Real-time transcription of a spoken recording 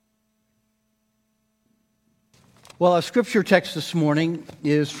Well, our scripture text this morning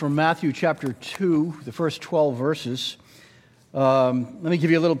is from Matthew chapter 2, the first 12 verses. Let me give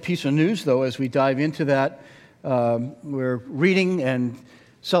you a little piece of news, though, as we dive into that. We're reading and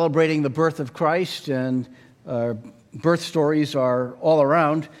celebrating the birth of Christ, and birth stories are all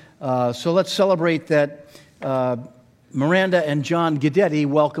around. So let's celebrate that Miranda and John Guidetti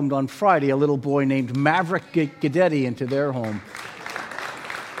welcomed on Friday a little boy named Maverick Guidetti into their home.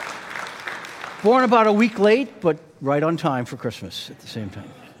 Born about a week late, but right on time for Christmas at the same time.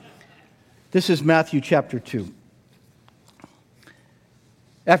 This is Matthew chapter 2.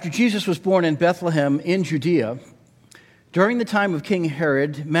 After Jesus was born in Bethlehem in Judea, during the time of King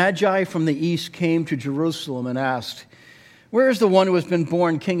Herod, Magi from the east came to Jerusalem and asked, "Where is the one who has been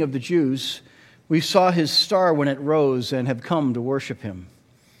born King of the Jews? We saw his star when it rose and have come to worship him."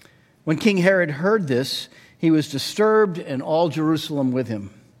 When King Herod heard this, he was disturbed, and all Jerusalem with him.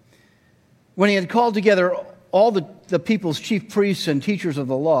 When he had called together all the people's chief priests and teachers of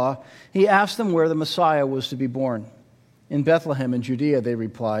the law, he asked them where the Messiah was to be born. "In Bethlehem in Judea," they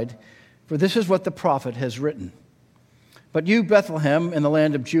replied, "for this is what the prophet has written. But you, Bethlehem, in the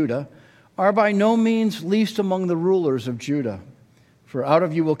land of Judah, are by no means least among the rulers of Judah, for out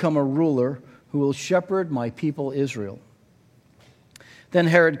of you will come a ruler who will shepherd my people Israel." Then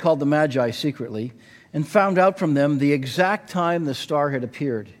Herod called the Magi secretly and found out from them the exact time the star had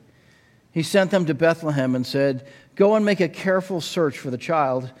appeared. He sent them to Bethlehem and said, "Go and make a careful search for the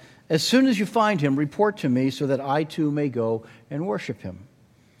child. As soon as you find him, report to me so that I too may go and worship him."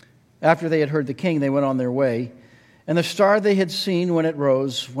 After they had heard the king, they went on their way. And the star they had seen when it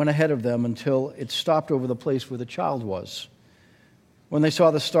rose went ahead of them until it stopped over the place where the child was. When they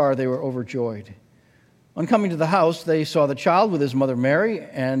saw the star, they were overjoyed. On coming to the house, they saw the child with his mother Mary,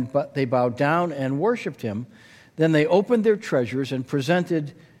 but they bowed down and worshipped him. Then they opened their treasures and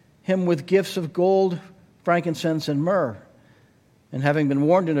presented him with gifts of gold, frankincense, and myrrh. And having been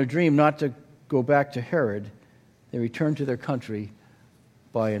warned in a dream not to go back to Herod, they returned to their country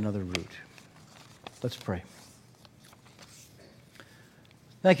by another route. Let's pray.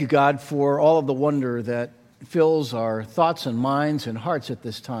 Thank you, God, for all of the wonder that fills our thoughts and minds and hearts at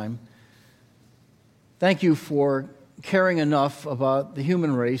this time. Thank you for caring enough about the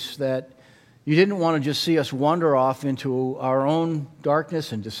human race that you didn't want to just see us wander off into our own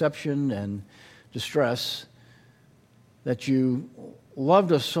darkness and deception and distress, that you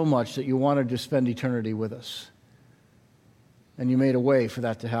loved us so much that you wanted to spend eternity with us. And you made a way for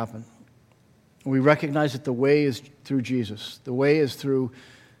that to happen. We recognize that the way is through Jesus. The way is through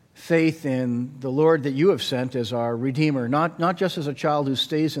faith in the Lord that you have sent as our Redeemer, not just as a child who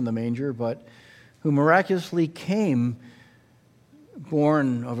stays in the manger, but who miraculously came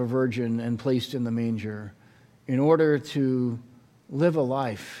born of a virgin and placed in the manger in order to live a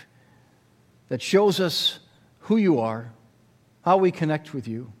life that shows us who you are, how we connect with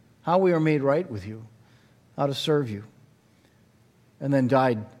you, how we are made right with you, how to serve you, and then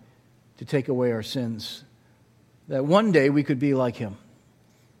died to take away our sins, that one day we could be like him.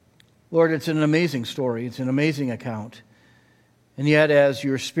 Lord, it's an amazing story. It's an amazing account. And yet, as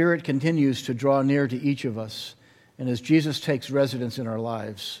your Spirit continues to draw near to each of us, and as Jesus takes residence in our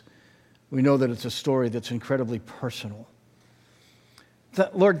lives, we know that it's a story that's incredibly personal.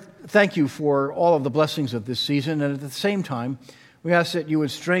 Lord, thank you for all of the blessings of this season. And at the same time, we ask that you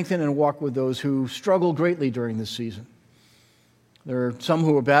would strengthen and walk with those who struggle greatly during this season. There are some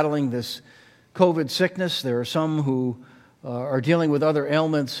who are battling this COVID sickness. There are some who are dealing with other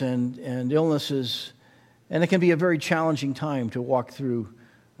ailments and illnesses. And it can be a very challenging time to walk through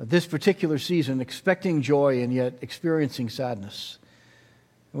this particular season, expecting joy and yet experiencing sadness.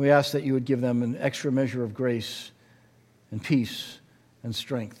 And we ask that you would give them an extra measure of grace and peace and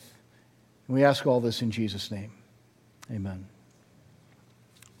strength. And we ask all this in Jesus' name. Amen.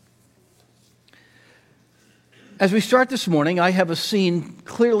 As we start this morning, I have a scene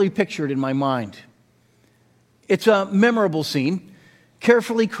clearly pictured in my mind. It's a memorable scene,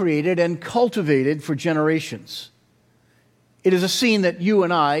 carefully created and cultivated for generations. It is a scene that you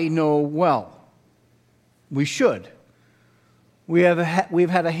and I know well. We should. We've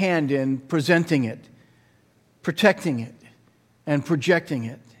had a hand in presenting it, protecting it, and projecting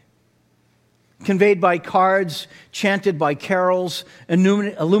it. Conveyed by cards, chanted by carols,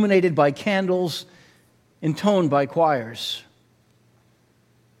 illuminated by candles, intoned by choirs.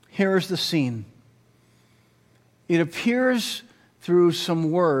 Here is the scene. It appears through some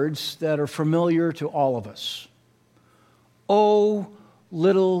words that are familiar to all of us. "O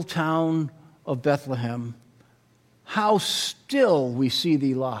little town of Bethlehem, how still we see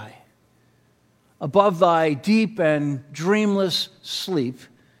thee lie. Above thy deep and dreamless sleep,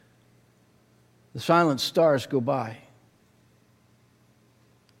 The silent stars go by.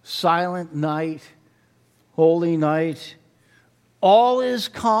 Silent night, holy night. All is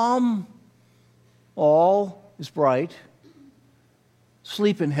calm. All is bright.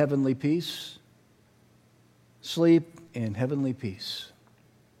 Sleep in heavenly peace. Sleep in heavenly peace.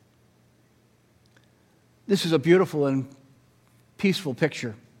 This is a beautiful and peaceful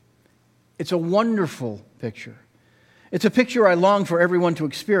picture. It's a wonderful picture. It's a picture I long for everyone to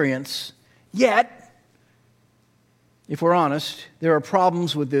experience. Yet, if we're honest, there are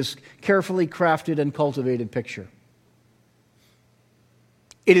problems with this carefully crafted and cultivated picture.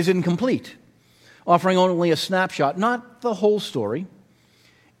 It is incomplete, offering only a snapshot, not the whole story.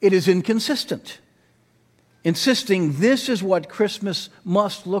 It is inconsistent, insisting this is what Christmas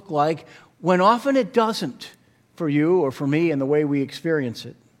must look like, when often it doesn't for you or for me in the way we experience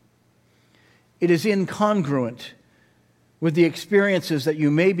it. It is incongruent with the experiences that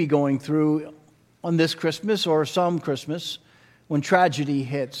you may be going through on this Christmas or some Christmas when tragedy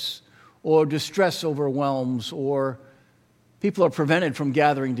hits or distress overwhelms or people are prevented from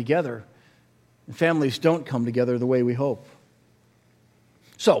gathering together and families don't come together the way we hope.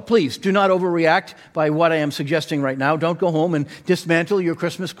 So please do not overreact by what I am suggesting right now. Don't go home and dismantle your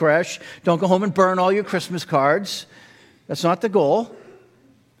Christmas creche. Don't go home and burn all your Christmas cards. That's not the goal.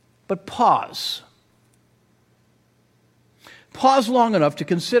 But pause. Pause long enough to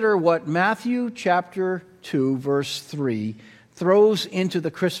consider what Matthew chapter 2, verse 3 throws into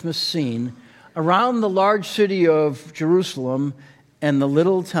the Christmas scene around the large city of Jerusalem and the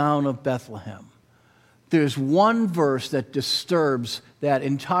little town of Bethlehem. There's one verse that disturbs that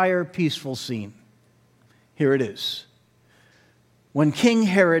entire peaceful scene. Here it is. When King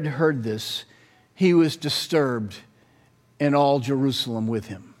Herod heard this, he was disturbed, and all Jerusalem with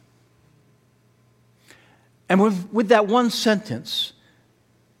him. And with that one sentence,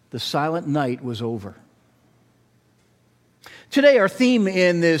 the silent night was over. Today, our theme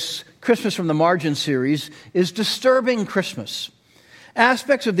in this Christmas from the Margin series is disturbing Christmas.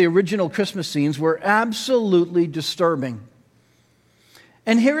 Aspects of the original Christmas scenes were absolutely disturbing.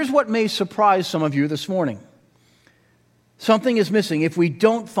 And here's what may surprise some of you this morning. Something is missing if we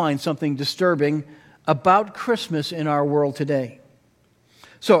don't find something disturbing about Christmas in our world today.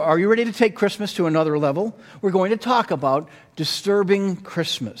 So, are you ready to take Christmas to another level? We're going to talk about disturbing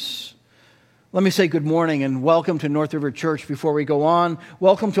Christmas. Let me say good morning and welcome to North River Church before we go on.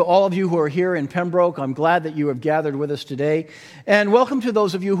 Welcome to all of you who are here in Pembroke. I'm glad that you have gathered with us today. And welcome to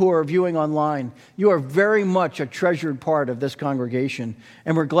those of you who are viewing online. You are very much a treasured part of this congregation.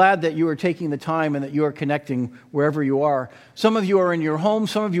 And we're glad that you are taking the time and that you are connecting wherever you are. Some of you are in your home.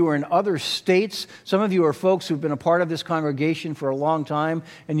 Some of you are in other states. Some of you are folks who've been a part of this congregation for a long time.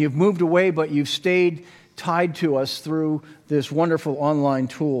 And you've moved away, but you've stayed tied to us through this wonderful online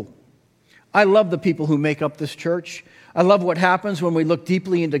tool. I love the people who make up this church. I love what happens when we look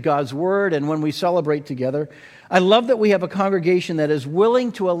deeply into God's Word and when we celebrate together. I love that we have a congregation that is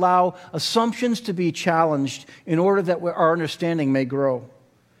willing to allow assumptions to be challenged in order that our understanding may grow.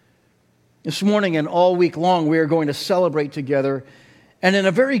 This morning and all week long, we are going to celebrate together. And in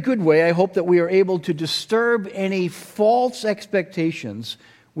a very good way, I hope that we are able to disturb any false expectations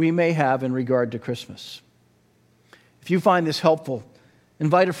we may have in regard to Christmas. If you find this helpful,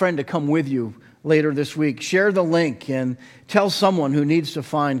 invite a friend to come with you later this week. Share the link and tell someone who needs to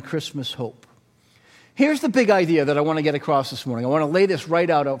find Christmas hope. Here's the big idea that I want to get across this morning. I want to lay this right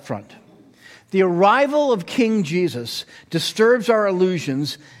out up front. The arrival of King Jesus disturbs our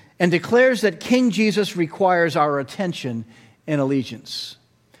illusions and declares that King Jesus requires our attention and allegiance.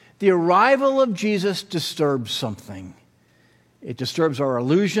 The arrival of Jesus disturbs something. It disturbs our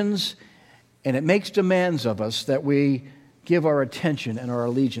illusions, and it makes demands of us that we give our attention and our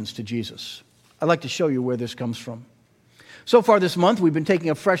allegiance to Jesus. I'd like to show you where this comes from. So far this month, we've been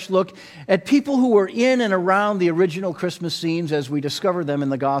taking a fresh look at people who were in and around the original Christmas scenes as we discover them in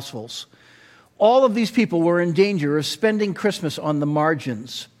the Gospels. All of these people were in danger of spending Christmas on the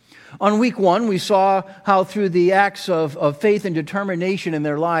margins. On week one, we saw how through the acts of faith and determination in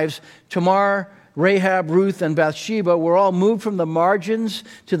their lives, Tamar, Rahab, Ruth, and Bathsheba were all moved from the margins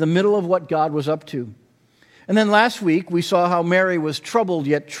to the middle of what God was up to. And then last week, we saw how Mary was troubled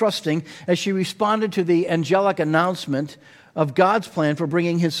yet trusting as she responded to the angelic announcement of God's plan for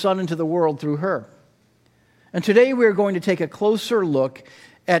bringing his Son into the world through her. And today we're going to take a closer look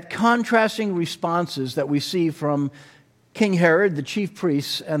at contrasting responses that we see from King Herod, the chief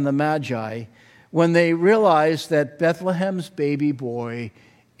priests, and the Magi when they realize that Bethlehem's baby boy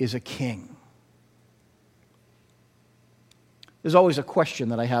is a king. There's always a question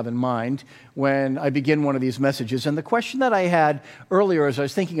that I have in mind when I begin one of these messages. And the question that I had earlier as I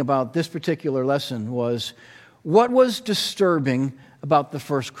was thinking about this particular lesson was, what was disturbing about the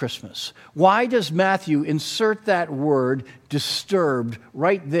first Christmas? Why does Matthew insert that word disturbed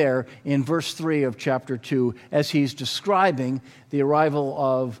right there in verse 3 of chapter 2 as he's describing the arrival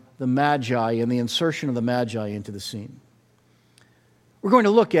of the Magi and the insertion of the Magi into the scene? We're going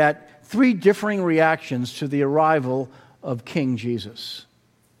to look at three differing reactions to the arrival of King Jesus.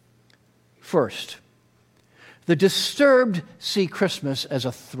 First, the disturbed see Christmas as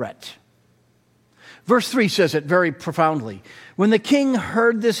a threat. Verse 3 says it very profoundly. When the king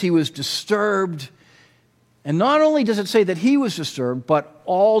heard this, he was disturbed. And not only does it say that he was disturbed, but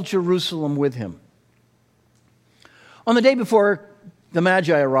all Jerusalem with him. On the day before the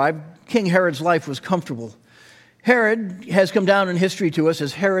Magi arrived, King Herod's life was comfortable. Herod has come down in history to us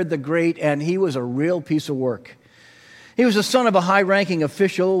as Herod the Great, and he was a real piece of work. He was the son of a high-ranking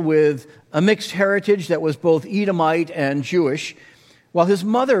official with a mixed heritage that was both Edomite and Jewish, while his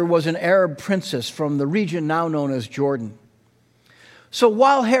mother was an Arab princess from the region now known as Jordan. So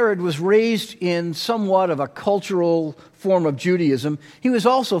while Herod was raised in somewhat of a cultural form of Judaism, he was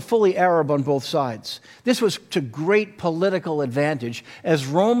also fully Arab on both sides. This was to great political advantage as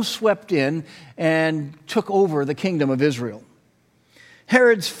Rome swept in and took over the kingdom of Israel.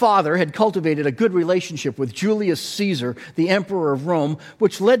 Herod's father had cultivated a good relationship with Julius Caesar, the emperor of Rome,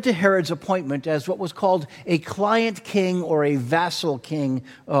 which led to Herod's appointment as what was called a client king or a vassal king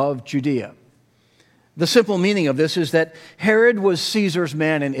of Judea. The simple meaning of this is that Herod was Caesar's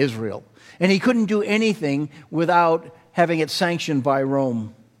man in Israel, and he couldn't do anything without having it sanctioned by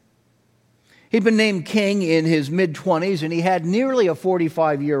Rome. He'd been named king in his mid-20s, and he had nearly a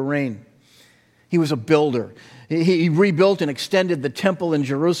 45-year reign. He was a builder. He rebuilt and extended the temple in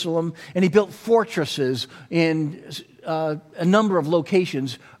Jerusalem, and he built fortresses in a number of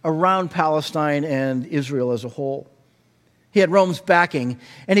locations around Palestine and Israel as a whole. He had Rome's backing,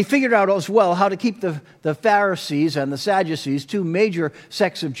 and he figured out as well how to keep the Pharisees and the Sadducees, two major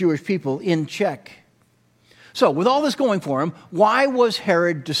sects of Jewish people, in check. So, with all this going for him, why was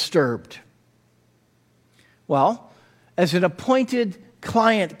Herod disturbed? Well, as an appointed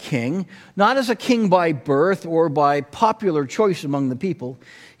client king, not as a king by birth or by popular choice among the people,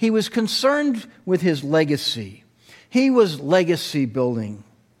 he was concerned with his legacy. He was legacy building.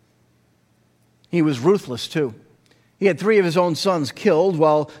 He was ruthless too. He had 3 of his own sons killed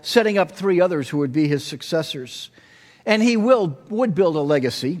while setting up 3 others who would be his successors. And he would build a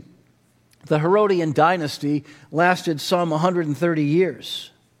legacy. The Herodian dynasty lasted some 130 years.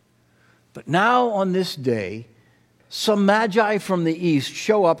 But now on this day, some magi from the east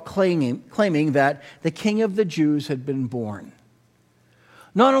show up claiming that the king of the Jews had been born.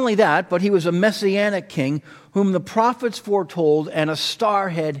 Not only that, but he was a messianic king whom the prophets foretold and a star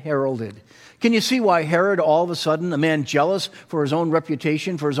had heralded. Can you see why Herod, all of a sudden, a man jealous for his own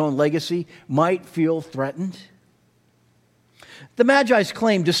reputation, for his own legacy, might feel threatened? The Magi's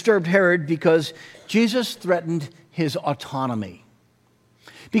claim disturbed Herod because Jesus threatened his autonomy.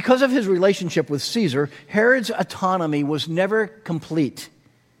 Because of his relationship with Caesar, Herod's autonomy was never complete.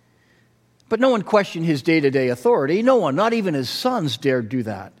 But no one questioned his day-to-day authority. No one, not even his sons, dared do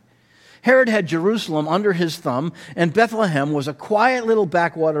that. Herod had Jerusalem under his thumb, and Bethlehem was a quiet little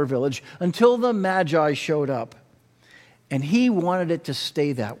backwater village until the Magi showed up. And he wanted it to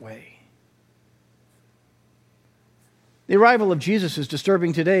stay that way. The arrival of Jesus is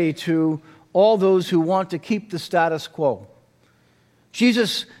disturbing today to all those who want to keep the status quo.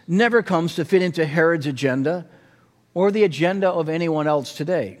 Jesus never comes to fit into Herod's agenda or the agenda of anyone else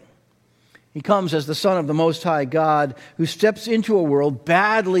today. He comes as the Son of the Most High God who steps into a world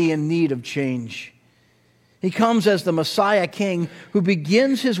badly in need of change. He comes as the Messiah King who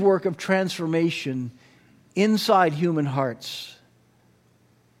begins his work of transformation inside human hearts.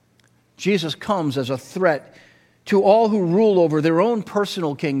 Jesus comes as a threat to all who rule over their own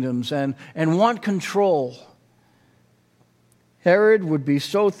personal kingdoms and want control. Herod would be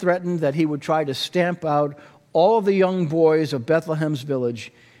so threatened that he would try to stamp out all of the young boys of Bethlehem's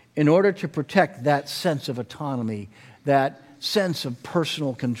village in order to protect that sense of autonomy, that sense of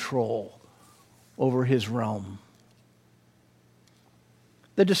personal control over his realm.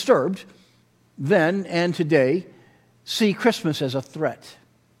 The disturbed, then and today, see Christmas as a threat.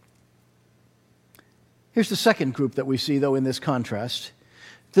 Here's the second group that we see, though, in this contrast.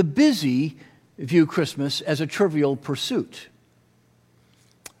 The busy view Christmas as a trivial pursuit.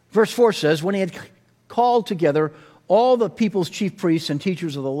 Verse 4 says, when he had called together all the people's chief priests and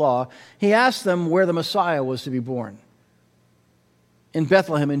teachers of the law, he asked them where the Messiah was to be born. In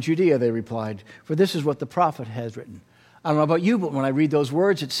Bethlehem in Judea, they replied, for this is what the prophet has written. I don't know about you, but when I read those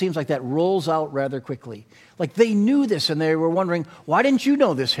words, it seems like that rolls out rather quickly. Like they knew this and they were wondering, why didn't you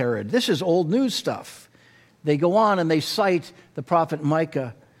know this, Herod? This is old news stuff. They go on and they cite the prophet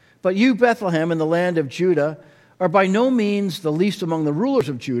Micah. But you, Bethlehem, in the land of Judah, are by no means the least among the rulers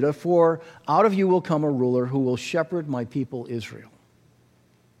of Judah, for out of you will come a ruler who will shepherd my people Israel.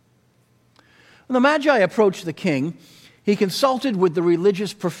 When the Magi approached the king, he consulted with the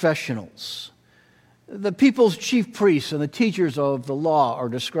religious professionals. The people's chief priests and the teachers of the law are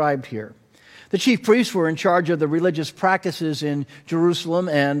described here. The chief priests were in charge of the religious practices in Jerusalem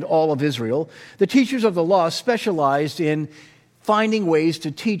and all of Israel. The teachers of the law specialized in finding ways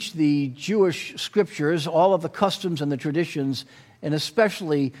to teach the Jewish scriptures, all of the customs and the traditions, and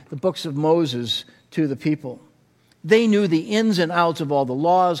especially the books of Moses to the people. They knew the ins and outs of all the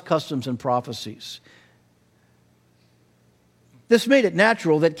laws, customs, and prophecies. This made it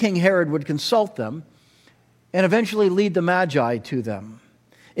natural that King Herod would consult them and eventually lead the Magi to them.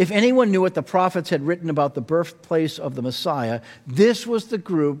 If anyone knew what the prophets had written about the birthplace of the Messiah, this was the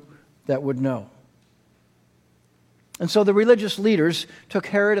group that would know. And so the religious leaders took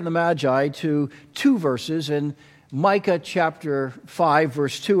Herod and the Magi to two verses in Micah chapter 5,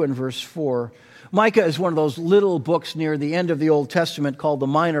 verse 2 and verse 4. Micah is one of those little books near the end of the Old Testament called the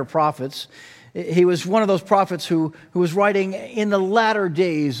Minor Prophets. He was one of those prophets who was writing in the latter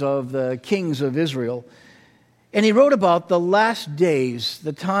days of the kings of Israel. And he wrote about the last days,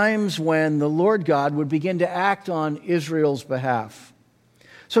 the times when the Lord God would begin to act on Israel's behalf.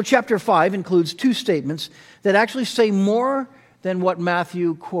 So chapter 5 includes two statements that actually say more than what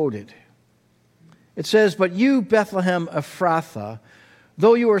Matthew quoted. It says, "But you, Bethlehem Ephrathah,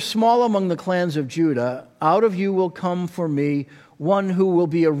 though you are small among the clans of Judah, out of you will come for me one who will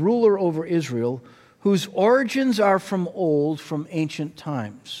be a ruler over Israel, whose origins are from old, from ancient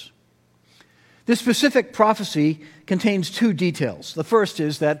times." This specific prophecy contains two details. The first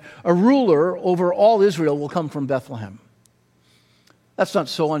is that a ruler over all Israel will come from Bethlehem. That's not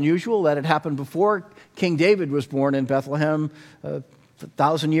so unusual. That had happened before. King David was born in Bethlehem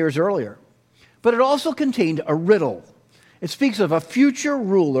 1,000 years earlier. But it also contained a riddle. It speaks of a future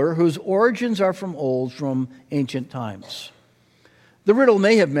ruler whose origins are from old, from ancient times. The riddle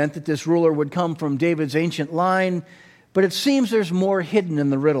may have meant that this ruler would come from David's ancient line, but it seems there's more hidden in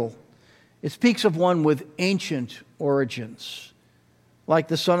the riddle. It speaks of one with ancient origins, like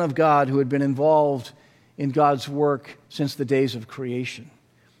the Son of God who had been involved in God's work since the days of creation.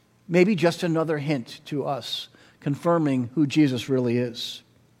 Maybe just another hint to us, confirming who Jesus really is.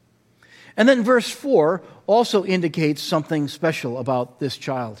 And then verse 4 also indicates something special about this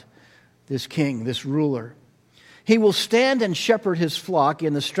child, this king, this ruler. He will stand and shepherd his flock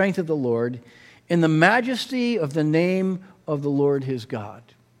in the strength of the Lord, in the majesty of the name of the Lord his God.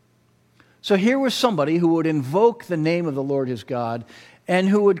 So here was somebody who would invoke the name of the Lord his God and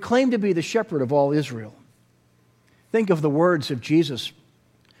who would claim to be the shepherd of all Israel. Think of the words of Jesus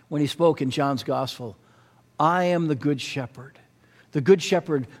when he spoke in John's Gospel. "I am the good shepherd. The good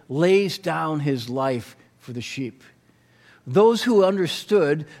shepherd lays down his life for the sheep." Those who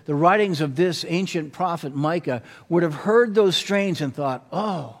understood the writings of this ancient prophet Micah would have heard those strains and thought,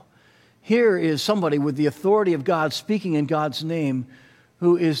 oh, here is somebody with the authority of God speaking in God's name,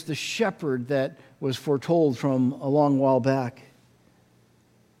 who is the shepherd that was foretold from a long while back.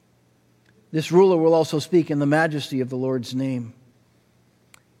 This ruler will also speak in the majesty of the Lord's name.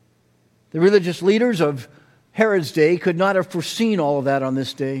 The religious leaders of Herod's day could not have foreseen all of that on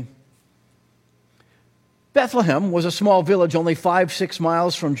this day. Bethlehem was a small village only 5-6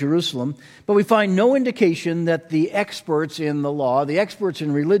 miles from Jerusalem, but we find no indication that the experts in the law, the experts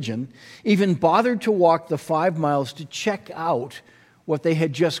in religion, even bothered to walk the 5 miles to check out what they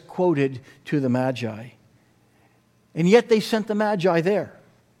had just quoted to the Magi. And yet they sent the Magi there,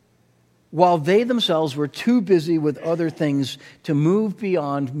 while they themselves were too busy with other things to move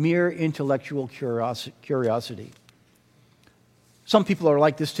beyond mere intellectual curiosity. Some people are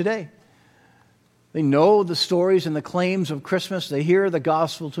like this today. They know the stories and the claims of Christmas. They hear the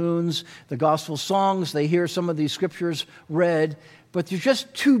gospel tunes, the gospel songs. They hear some of these scriptures read, but they're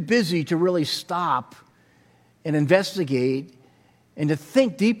just too busy to really stop and investigate and to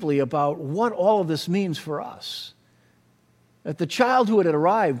think deeply about what all of this means for us. That the child who had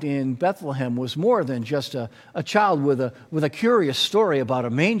arrived in Bethlehem was more than just a child with a curious story about a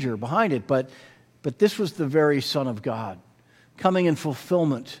manger behind it, but this was the very Son of God, coming in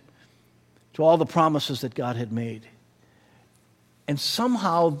fulfillment to all the promises that God had made. And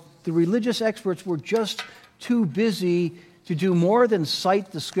somehow the religious experts were just too busy to do more than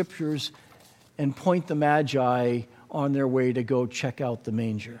cite the scriptures and point the Magi on their way to go check out the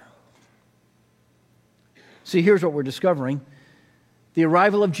manger. See, here's what we're discovering. The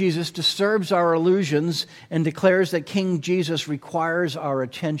arrival of Jesus disturbs our illusions and declares that King Jesus requires our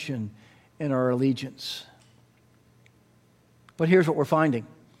attention and our allegiance. But here's what we're finding.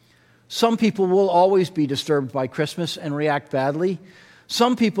 Some people will always be disturbed by Christmas and react badly.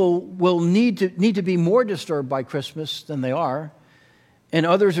 Some people will need to be more disturbed by Christmas than they are, and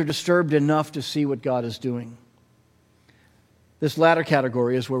others are disturbed enough to see what God is doing. This latter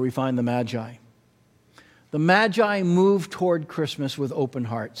category is where we find the Magi. The Magi move toward Christmas with open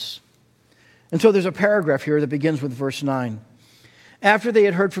hearts. And so there's a paragraph here that begins with verse 9. After they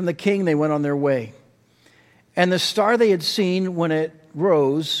had heard from the king, they went on their way. And the star they had seen when it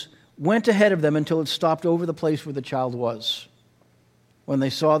rose went ahead of them until it stopped over the place where the child was. When they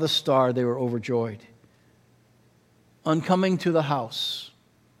saw the star, they were overjoyed. On coming to the house,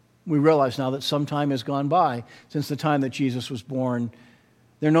 we realize now that some time has gone by since the time that Jesus was born.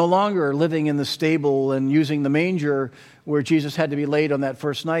 They're no longer living in the stable and using the manger where Jesus had to be laid on that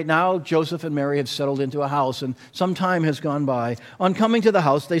first night. Now Joseph and Mary had settled into a house, and some time has gone by. On coming to the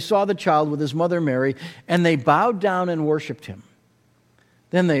house, they saw the child with his mother Mary, and they bowed down and worshipped him.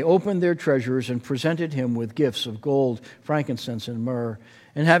 Then they opened their treasures and presented him with gifts of gold, frankincense, and myrrh.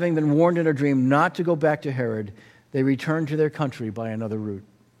 And having been warned in a dream not to go back to Herod, they returned to their country by another route.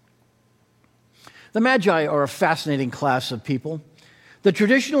 The Magi are a fascinating class of people. The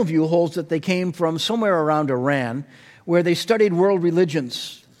traditional view holds that they came from somewhere around Iran, where they studied world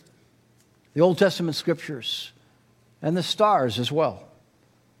religions, the Old Testament scriptures, and the stars as well.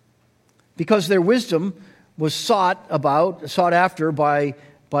 Because their wisdom was sought after by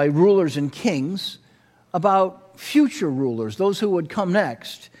rulers and kings about future rulers, those who would come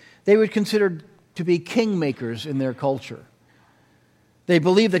next. They were considered to be kingmakers in their culture. They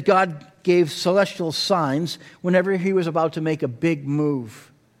believed that God gave celestial signs whenever he was about to make a big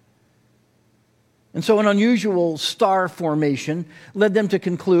move. And so an unusual star formation led them to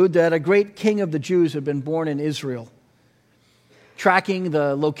conclude that a great king of the Jews had been born in Israel. Tracking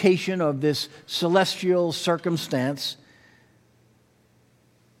the location of this celestial circumstance,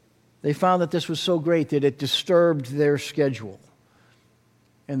 they found that this was so great that it disturbed their schedule,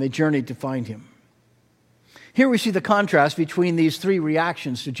 and they journeyed to find him. Here we see the contrast between these three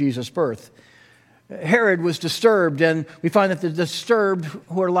reactions to Jesus' birth. Herod was disturbed, and we find that the disturbed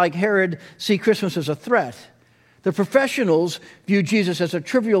who are like Herod see Christmas as a threat. The professionals view Jesus as a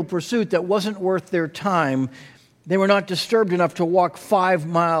trivial pursuit that wasn't worth their time. They were not disturbed enough to walk 5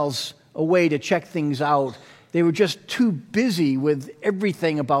 miles away to check things out. They were just too busy with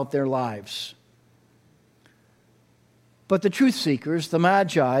everything about their lives. But the truth seekers, the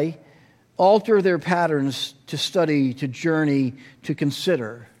Magi, alter their patterns to study, to journey, to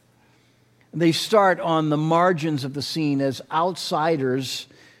consider. They start on the margins of the scene as outsiders,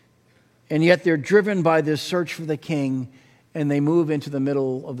 and yet they're driven by this search for the king, and they move into the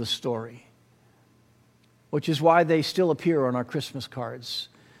middle of the story, which is why they still appear on our Christmas cards.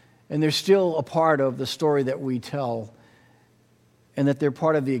 And they're still a part of the story that we tell, and that they're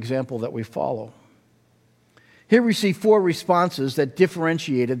part of the example that we follow. Here we see 4 responses that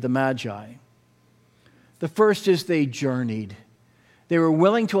differentiated the Magi. The first is they journeyed. They were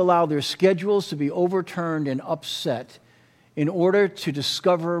willing to allow their schedules to be overturned and upset in order to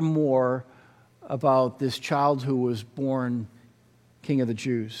discover more about this child who was born King of the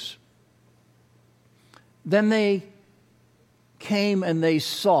Jews. Then they came and they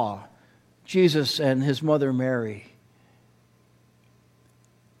saw Jesus and his mother Mary.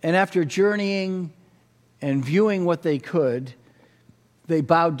 And after journeying and viewing what they could, they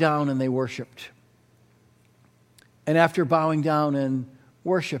bowed down and they worshiped. And after bowing down and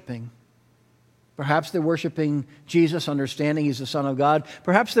worshiping, perhaps they're worshiping Jesus, understanding he's the Son of God.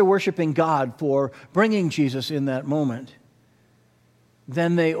 Perhaps they're worshiping God for bringing Jesus in that moment.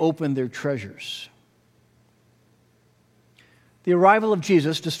 Then they opened their treasures. The arrival of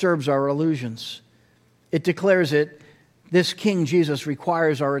Jesus disturbs our illusions. It declares this King Jesus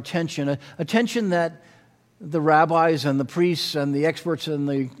requires our attention, attention that the rabbis and the priests and the experts in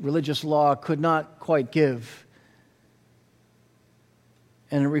the religious law could not quite give.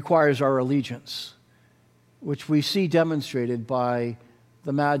 And it requires our allegiance, which we see demonstrated by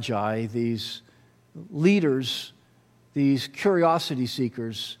the Magi, these leaders, these curiosity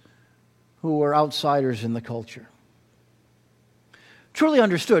seekers who were outsiders in the culture. Truly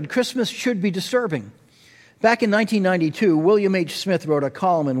understood, Christmas should be disturbing. Back in 1992, William H. Smith wrote a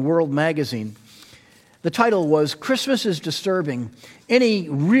column in World Magazine. The title was, "Christmas is Disturbing. Any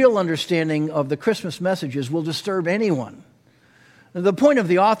real understanding of the Christmas messages will disturb anyone." The point of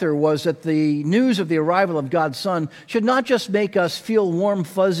the author was that the news of the arrival of God's Son should not just make us feel warm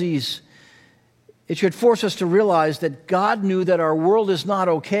fuzzies. It should force us to realize that God knew that our world is not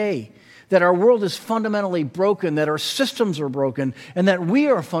okay, that our world is fundamentally broken, that our systems are broken, and that we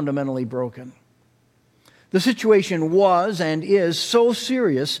are fundamentally broken. The situation was and is so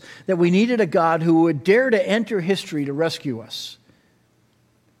serious that we needed a God who would dare to enter history to rescue us.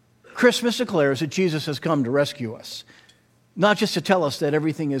 Christmas declares that Jesus has come to rescue us, not just to tell us that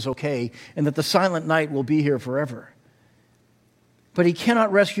everything is okay and that the silent night will be here forever. But he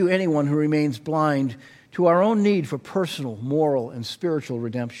cannot rescue anyone who remains blind to our own need for personal, moral, and spiritual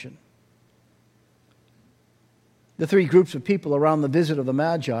redemption. The three groups of people around the visit of the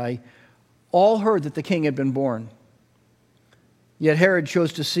Magi all heard that the king had been born. Yet Herod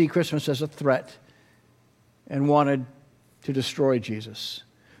chose to see Christmas as a threat and wanted to destroy Jesus.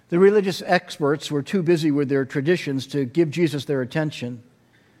 The religious experts were too busy with their traditions to give Jesus their attention.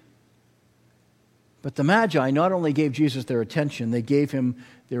 But the Magi not only gave Jesus their attention, they gave him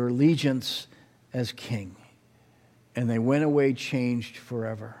their allegiance as king. And they went away changed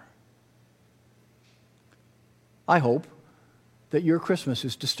forever. I hope that your Christmas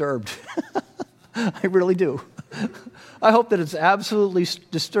is disturbed. I really do. I hope that it's absolutely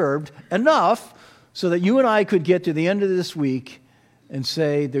disturbed enough so that you and I could get to the end of this week and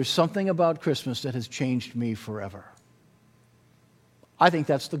say, there's something about Christmas that has changed me forever. I think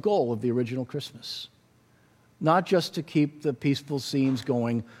that's the goal of the original Christmas. Not just to keep the peaceful scenes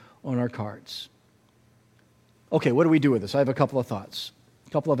going on our cards. Okay, what do we do with this? I have a couple of thoughts,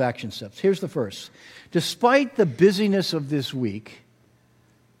 a couple of action steps. Here's the first. Despite the busyness of this week,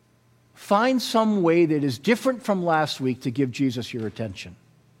 find some way that is different from last week to give Jesus your attention.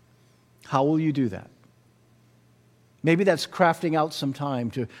 How will you do that? Maybe that's crafting out some time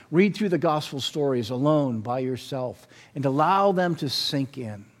to read through the gospel stories alone by yourself and allow them to sink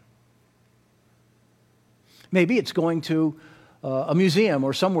in. Maybe it's going to a museum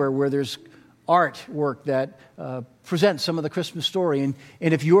or somewhere where there's artwork that presents some of the Christmas story. And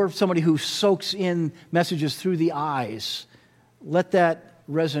if you're somebody who soaks in messages through the eyes, let that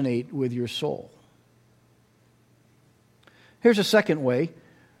resonate with your soul. Here's a second way.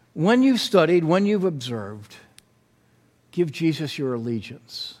 When you've studied, when you've observed, give Jesus your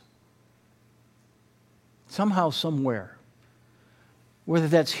allegiance. Somehow, somewhere. Whether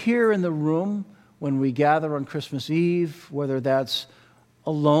that's here in the room when we gather on Christmas Eve, whether that's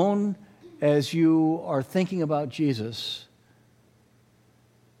alone as you are thinking about Jesus,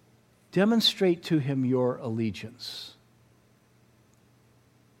 demonstrate to him your allegiance.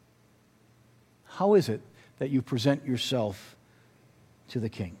 How is it that you present yourself to the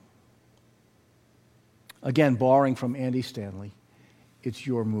King? Again, borrowing from Andy Stanley, it's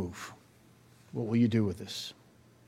your move. What will you do with this?